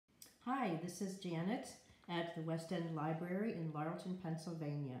Hi, this is Janet at the West End Library in Laurelton,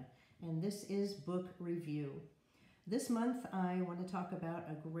 Pennsylvania, and this is Book Review. This month I want to talk about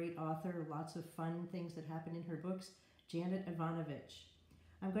a great author, lots of fun things that happen in her books, Janet Evanovich.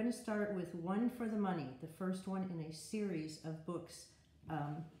 I'm going to start with One for the Money, the first one in a series of books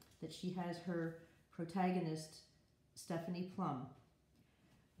that she has her protagonist, Stephanie Plum.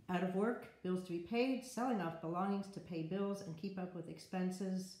 Out of work, bills to be paid, selling off belongings to pay bills and keep up with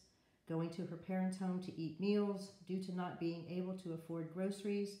expenses, going to her parents' home to eat meals due to not being able to afford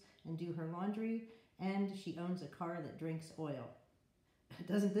groceries and do her laundry, and she owns a car that drinks oil.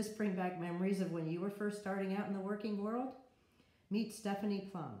 Doesn't this bring back memories of when you were first starting out in the working world? Meet Stephanie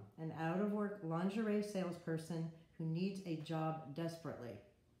Plum, an out-of-work lingerie salesperson who needs a job desperately.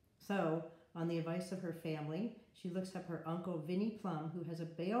 So, on the advice of her family, she looks up her uncle Vinnie Plum, who has a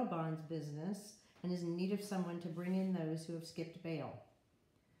bail bonds business and is in need of someone to bring in those who have skipped bail.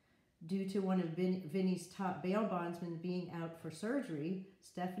 Due to one of Vinnie's top bail bondsmen being out for surgery,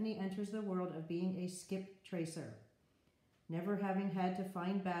 Stephanie enters the world of being a skip tracer. Never having had to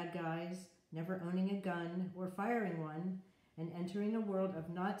find bad guys, never owning a gun or firing one, and entering a world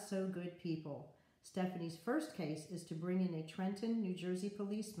of not-so-good people, Stephanie's first case is to bring in a Trenton, New Jersey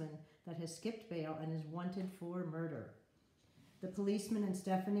policeman that has skipped bail and is wanted for murder. The policeman and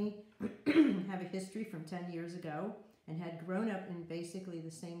Stephanie have a history from 10 years ago and had grown up in basically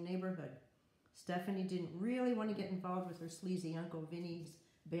the same neighborhood. Stephanie didn't really want to get involved with her sleazy Uncle Vinnie's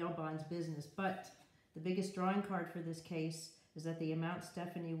bail bonds business, but the biggest drawing card for this case is that the amount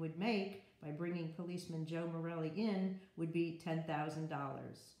Stephanie would make by bringing policeman Joe Morelli in would be $10,000.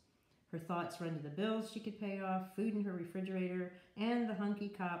 Her thoughts run to the bills she could pay off, food in her refrigerator, and the hunky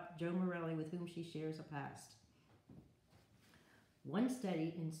cop, Joe Morelli, with whom she shares a past. One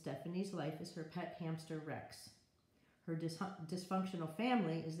steady in Stephanie's life is her pet hamster, Rex. Her dysfunctional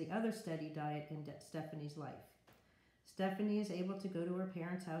family is the other steady diet in Stephanie's life. Stephanie is able to go to her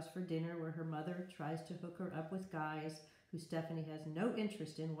parents' house for dinner where her mother tries to hook her up with guys who Stephanie has no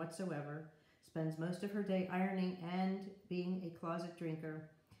interest in whatsoever, spends most of her day ironing and being a closet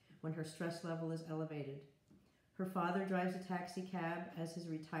drinker when her stress level is elevated. Her father drives a taxi cab as his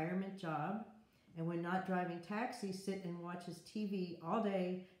retirement job, and when not driving taxis, sits and watches TV all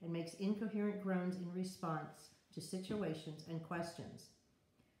day and makes incoherent groans in response to situations and questions.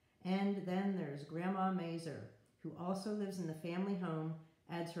 And then there's Grandma Mazer, who also lives in the family home,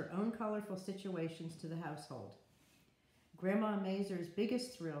 adds her own colorful situations to the household. Grandma Mazer's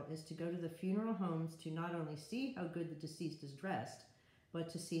biggest thrill is to go to the funeral homes to not only see how good the deceased is dressed, but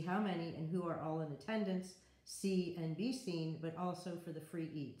to see how many and who are all in attendance, see and be seen, but also for the free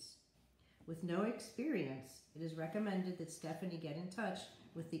eats. With no experience, it is recommended that Stephanie get in touch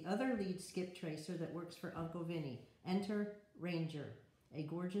with the other lead skip tracer that works for Uncle Vinnie. Enter Ranger, a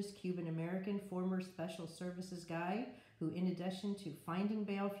gorgeous Cuban-American former special services guy who, in addition to finding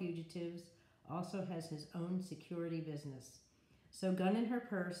bail fugitives, also has his own security business. So gun in her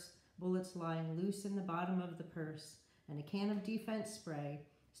purse, bullets lying loose in the bottom of the purse, and a can of defense spray,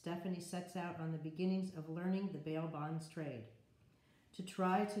 Stephanie sets out on the beginnings of learning the bail bonds trade. To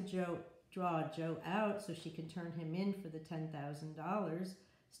try to draw Joe out so she can turn him in for the $10,000,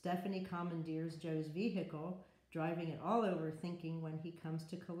 Stephanie commandeers Joe's vehicle, driving it all over, thinking when he comes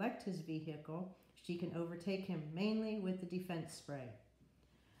to collect his vehicle, she can overtake him mainly with the defense spray.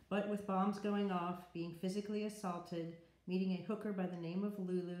 But with bombs going off, being physically assaulted, meeting a hooker by the name of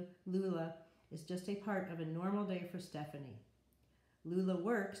Lula is just a part of a normal day for Stephanie. Lula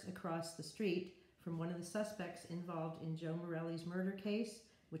works across the street from one of the suspects involved in Joe Morelli's murder case,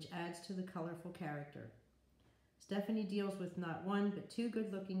 which adds to the colorful character. Stephanie deals with not one but two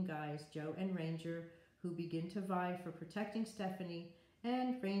good-looking guys, Joe and Ranger, who begin to vie for protecting Stephanie,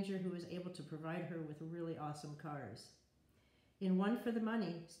 and Ranger, who is able to provide her with really awesome cars. In One for the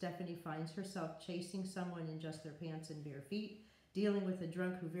Money, Stephanie finds herself chasing someone in just their pants and bare feet, dealing with a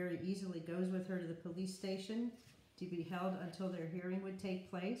drunk who very easily goes with her to the police station to be held until their hearing would take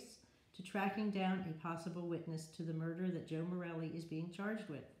place, to tracking down a possible witness to the murder that Joe Morelli is being charged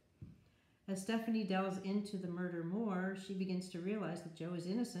with. As Stephanie delves into the murder more, she begins to realize that Joe is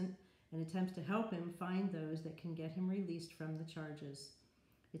innocent and attempts to help him find those that can get him released from the charges.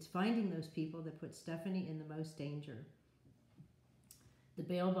 It's finding those people that put Stephanie in the most danger. The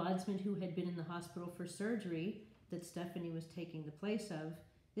bail bondsman who had been in the hospital for surgery that Stephanie was taking the place of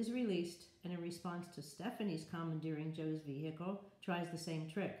is released, and in response to Stephanie's commandeering Joe's vehicle, tries the same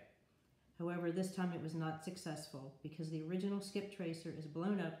trick. However, this time it was not successful because the original skip tracer is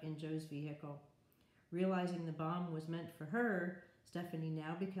blown up in Joe's vehicle. Realizing the bomb was meant for her, Stephanie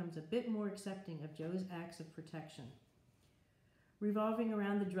now becomes a bit more accepting of Joe's acts of protection. Revolving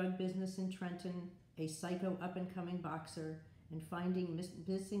around the drug business in Trenton, a psycho up-and-coming boxer, and finding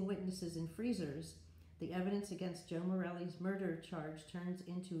missing witnesses in freezers, the evidence against Joe Morelli's murder charge turns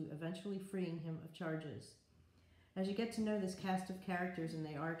into eventually freeing him of charges. As you get to know this cast of characters, and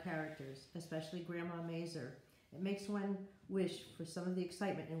they are characters, especially Grandma Mazer, it makes one wish for some of the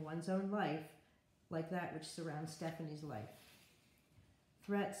excitement in one's own life, like that which surrounds Stephanie's life.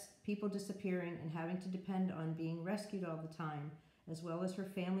 Threats, people disappearing, and having to depend on being rescued all the time, as well as her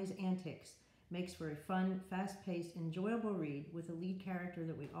family's antics, makes for a fun, fast-paced, enjoyable read with a lead character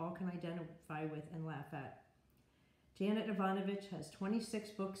that we all can identify with and laugh at. Janet Evanovich has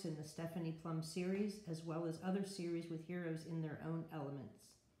 26 books in the Stephanie Plum series, as well as other series with heroes in their own elements.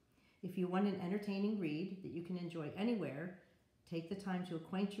 If you want an entertaining read that you can enjoy anywhere, take the time to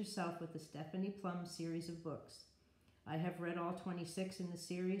acquaint yourself with the Stephanie Plum series of books. I have read all 26 in the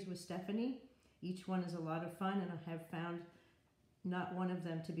series with Stephanie. Each one is a lot of fun, and I have found not one of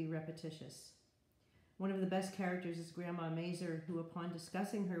them to be repetitious. One of the best characters is Grandma Mazer, who, upon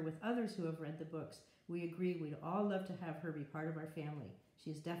discussing her with others who have read the books, we agree we'd all love to have her be part of our family.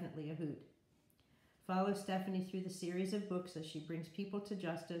 She is definitely a hoot. Follow Stephanie through the series of books as she brings people to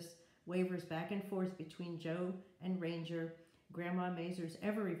justice, wavers back and forth between Joe and Ranger, Grandma Mazer's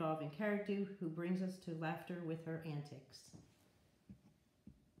ever-evolving character who brings us to laughter with her antics.